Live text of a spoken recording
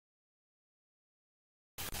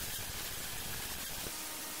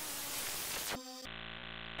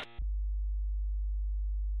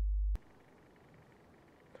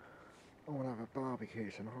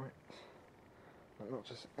barbecue tonight, but not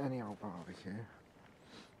just any old barbecue.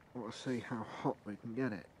 I want to see how hot we can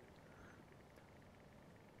get it.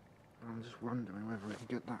 I'm just wondering whether we can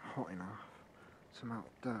get that hot enough to melt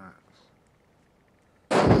dirt.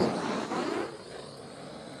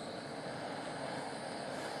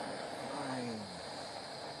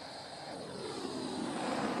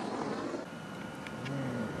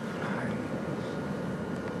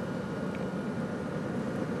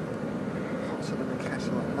 Hotter than a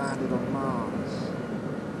kettle that landed on Mars.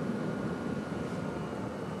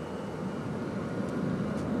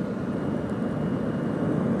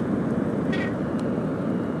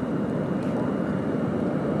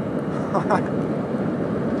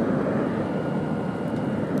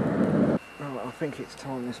 Well, I think it's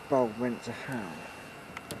time this bulb went to hell.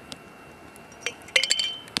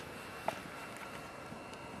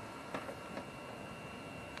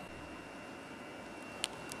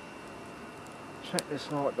 Check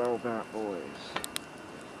this light bulb out, boys.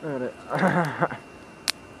 Look at it.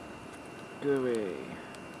 Gooey.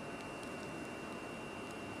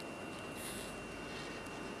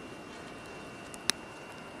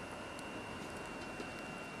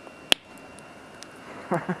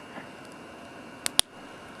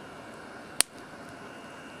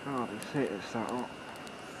 Hardly see it, it's that hot.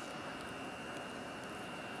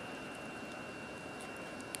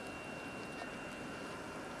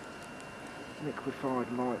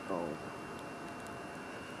 Liquefied light bulb.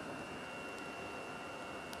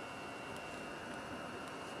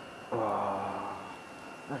 Oh,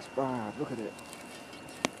 that's bad, look at it.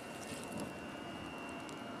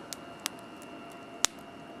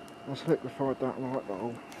 Let's liquefied that light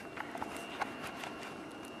bulb.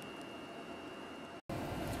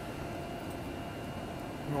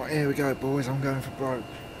 Right, here we go, boys, I'm going for broke.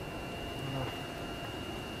 I'm gonna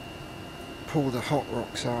pull the hot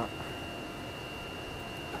rocks out.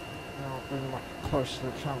 Now I'll bring them up close to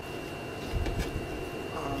the chunk.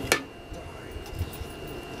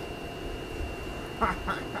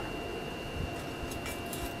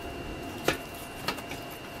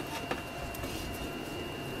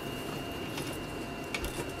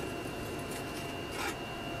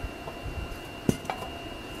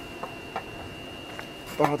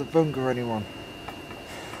 Bada bunga, anyone?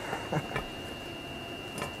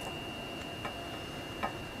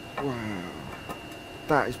 Wow,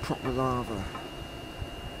 that is proper lava. Right,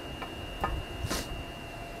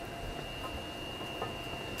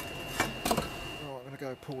 I'm going to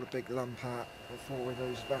go pull the big lump out before we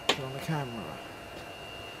lose battery on the camera.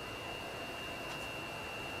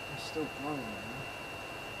 It's still blowing now.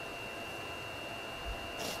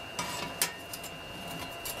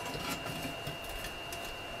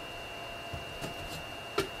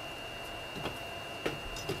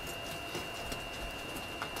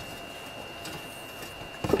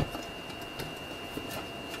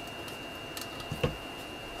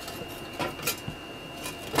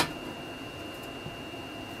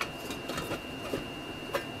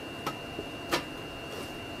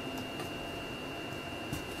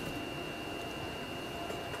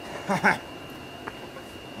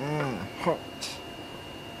 Hot.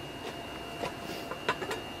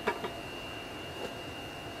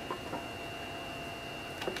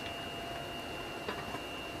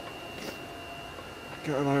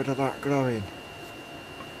 Get a load of that glowing.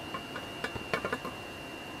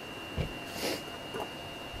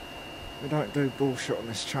 We don't do bullshit on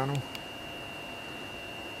this channel.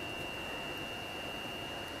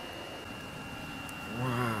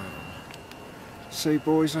 Wow. See,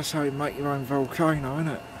 boys, that's how you make your own volcano,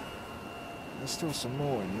 isn't it? There's still some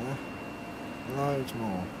more in there. Loads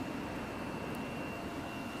more.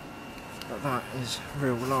 But that is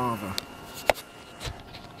real lava.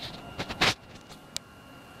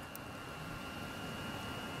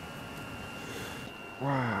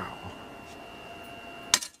 Wow.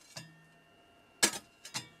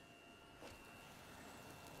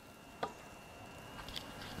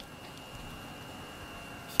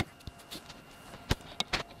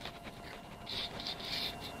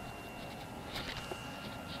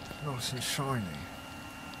 Nice and shiny.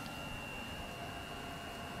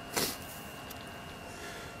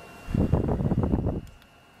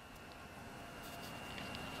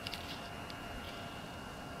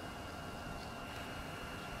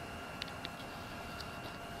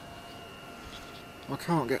 I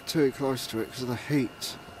can't get too close to it because of the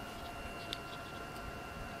heat.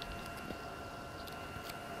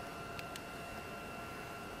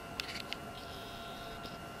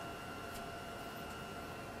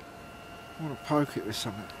 I want to poke it with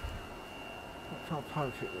something. What can I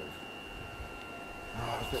poke it with?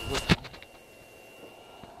 Oh, it's a bit wet.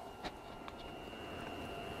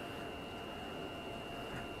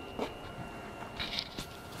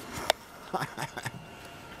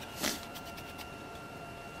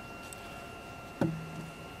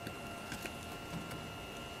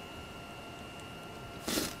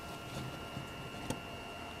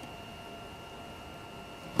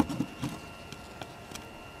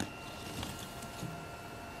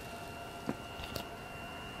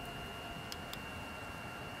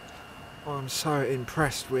 I'm so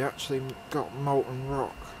impressed we actually got molten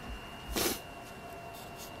rock.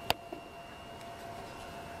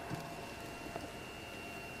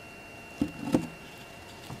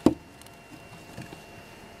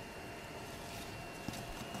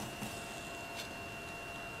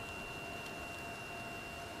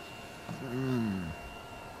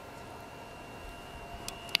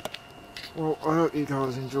 Well, I hope you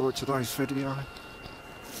guys enjoyed today's video.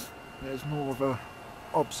 It's more of a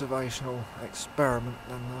observational experiment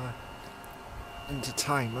than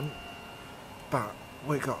entertainment, but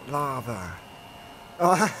we got lava.